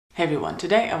Hey everyone,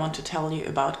 today I want to tell you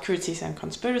about Curtsies and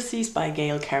Conspiracies by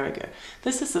Gail Carriger.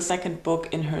 This is the second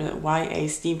book in her YA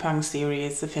steampunk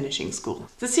series, The Finishing School.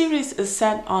 The series is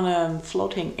set on a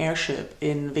floating airship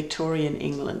in Victorian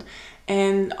England.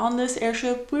 And on this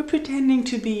airship, we're pretending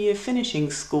to be a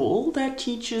finishing school that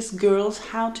teaches girls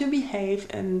how to behave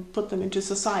and put them into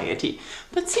society.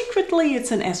 But secretly,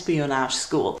 it's an espionage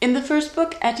school. In the first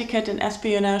book, Etiquette and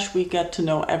Espionage, we get to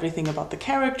know everything about the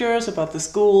characters, about the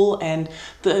school, and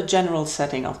the general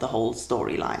setting of the whole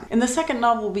storyline. In the second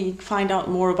novel, we find out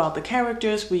more about the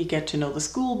characters, we get to know the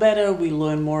school better, we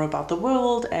learn more about the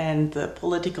world and the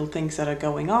political things that are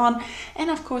going on. And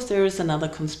of course, there is another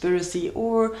conspiracy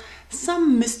or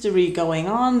some mystery going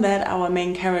on that our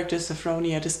main character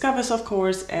Sophronia discovers, of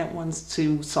course, and wants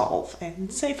to solve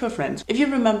and save her friends. If you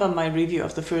remember my review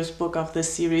of the first book of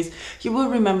this series, you will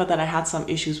remember that I had some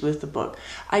issues with the book.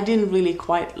 I didn't really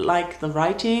quite like the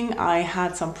writing, I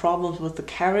had some problems with the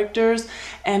characters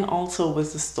and also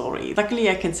with the story. Luckily,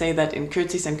 I can say that in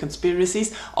Curtsies and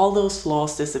Conspiracies, all those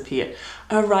flaws disappeared.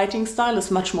 Her writing style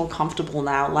is much more comfortable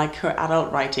now, like her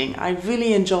adult writing. I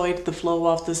really enjoyed the flow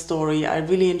of the story, I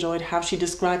really enjoyed how she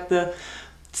described the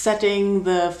setting,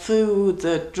 the food,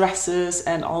 the dresses,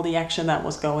 and all the action that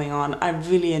was going on. I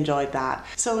really enjoyed that.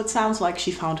 So it sounds like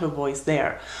she found her voice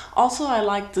there. Also, I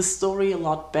liked the story a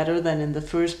lot better than in the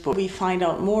first book. We find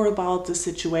out more about the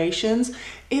situations.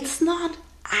 It's not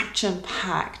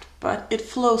action-packed, but it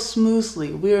flows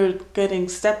smoothly. We're getting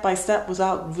step by step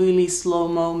without really slow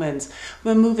moments.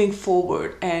 We're moving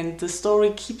forward and the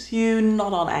story keeps you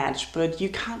not on edge, but you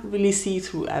can't really see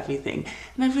through everything.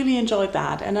 And I really enjoyed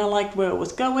that and I liked where it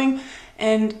was going.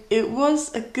 And it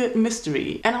was a good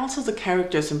mystery. And also the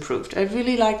characters improved. I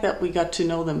really like that we got to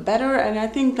know them better. And I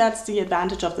think that's the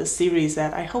advantage of this series,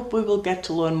 that I hope we will get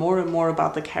to learn more and more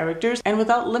about the characters. And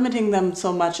without limiting them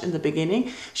so much in the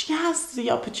beginning, she has the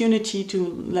opportunity to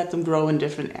let them grow in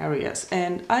different areas.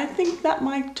 And I think that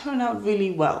might turn out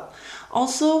really well.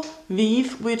 Also,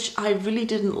 Vive, which I really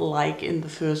didn't like in the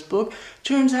first book,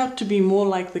 turns out to be more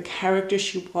like the character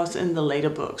she was in the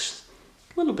later books.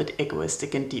 A little bit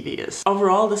egoistic and devious.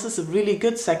 Overall, this is a really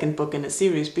good second book in a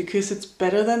series because it's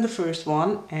better than the first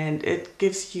one and it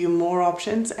gives you more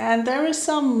options and there is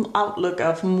some outlook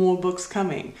of more books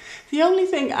coming. The only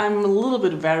thing I'm a little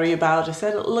bit wary about is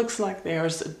that it looks like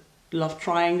there's a love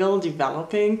triangle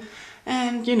developing.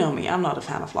 And you know me, I'm not a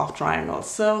fan of love triangles,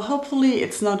 so hopefully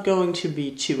it's not going to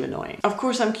be too annoying. Of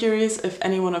course, I'm curious if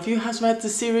any one of you has read the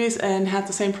series and had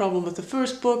the same problem with the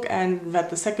first book and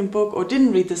read the second book or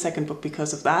didn't read the second book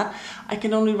because of that. I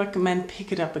can only recommend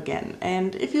pick it up again.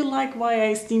 And if you like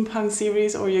YA steampunk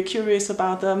series or you're curious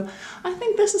about them, I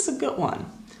think this is a good one.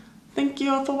 Thank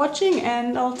you all for watching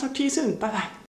and I'll talk to you soon. Bye bye.